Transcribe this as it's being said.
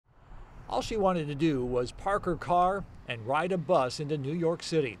All she wanted to do was park her car and ride a bus into New York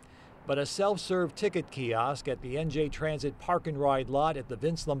City. But a self-serve ticket kiosk at the NJ Transit Park and Ride lot at the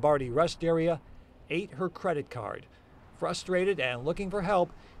Vince Lombardi Rest Area ate her credit card. Frustrated and looking for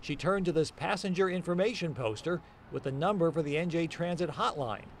help, she turned to this passenger information poster with the number for the NJ Transit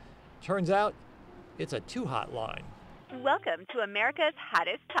hotline. Turns out, it's a too hot line. Welcome to America's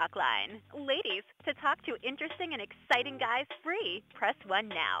hottest talk line. Ladies, to talk to interesting and exciting guys free, press 1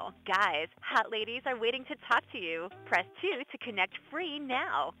 now. Guys, hot ladies are waiting to talk to you. Press 2 to connect free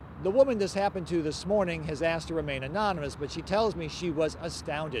now. The woman this happened to this morning has asked to remain anonymous, but she tells me she was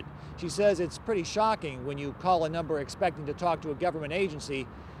astounded. She says it's pretty shocking when you call a number expecting to talk to a government agency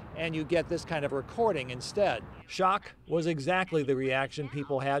and you get this kind of recording instead. Shock was exactly the reaction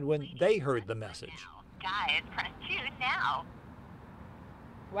people had when they heard the message. Guys, press 2 now.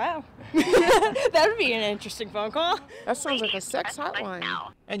 Wow. That would be an interesting phone call. That sounds like a sex hotline.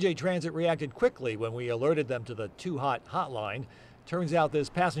 NJ Transit reacted quickly when we alerted them to the Too Hot Hotline. Turns out this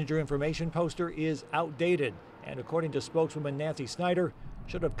passenger information poster is outdated, and according to spokeswoman Nancy Snyder,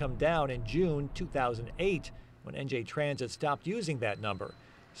 should have come down in June 2008 when NJ Transit stopped using that number.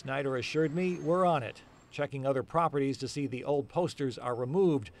 Snyder assured me we're on it, checking other properties to see the old posters are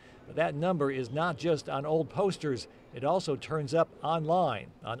removed. But that number is not just on old posters. It also turns up online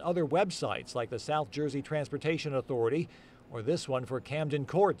on other websites like the South Jersey Transportation Authority or this one for Camden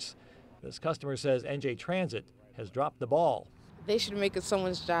Courts. This customer says NJ Transit has dropped the ball. They should make it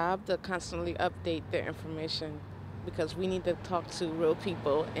someone's job to constantly update their information because we need to talk to real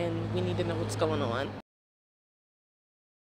people and we need to know what's going on.